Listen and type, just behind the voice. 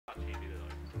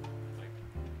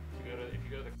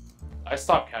I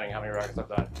stopped counting how many rackets I've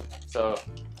done. So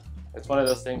it's one of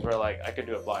those things where like I could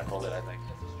do it blindfolded, I think.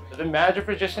 The manager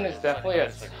position is definitely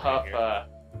a tough,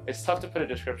 it's tough to put a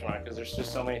description on it because there's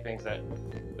just so many things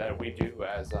that we do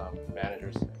as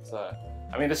managers. It's,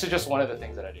 I mean, this is just one of the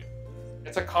things that I do.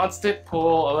 It's a constant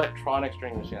pull electronic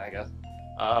string machine, I guess.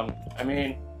 I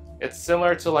mean, it's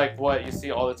similar to like what you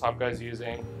see all the top guys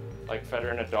using, like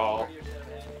Federer and Nadal.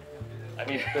 I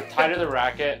mean, the tighter the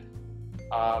racket,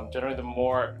 generally the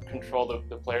more control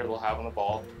the player will have on the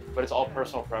ball, but it's all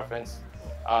personal preference,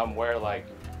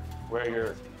 where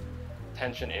your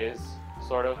tension is,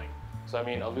 sort of. So I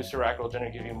mean, a looser racket will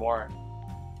generally give you more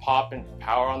pop and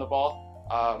power on the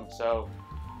ball. So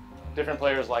different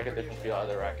players like a different feel out of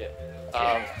the racket.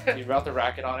 You route the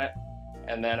racket on it,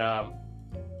 and then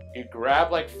you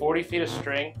grab like 40 feet of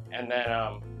string, and then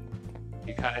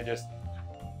you kind of just,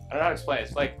 I don't know how to explain it.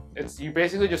 It's like, you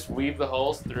basically just weave the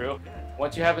holes through.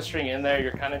 Once you have a string in there,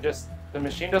 you're kind of just, the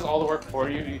machine does all the work for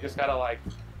you. You just gotta like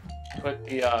put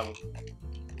the,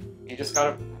 you just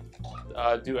gotta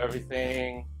do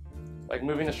everything, like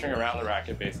moving the string around the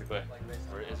racket basically.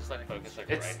 It's just like focus like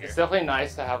It's right here. it's definitely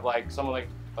nice to have like someone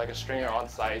like a stringer on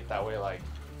site. That way, like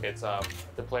it's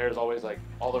the players always like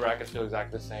all the rackets feel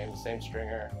exactly the same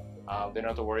stringer. They don't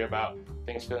have to worry about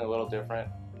things feeling a little different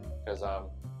because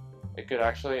it could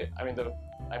actually,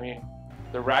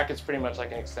 the racket's pretty much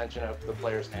like an extension of the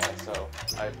player's hand. So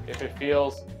if it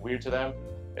feels weird to them,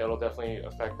 it'll definitely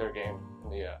affect their game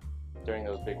during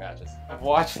those big matches. I've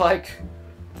watched like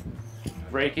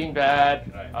Breaking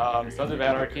Bad, Sons of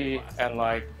Anarchy, and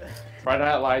like Friday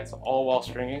Night Lights all while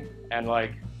stringing, and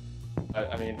like,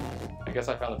 I mean, I guess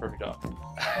I found the perfect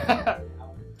job.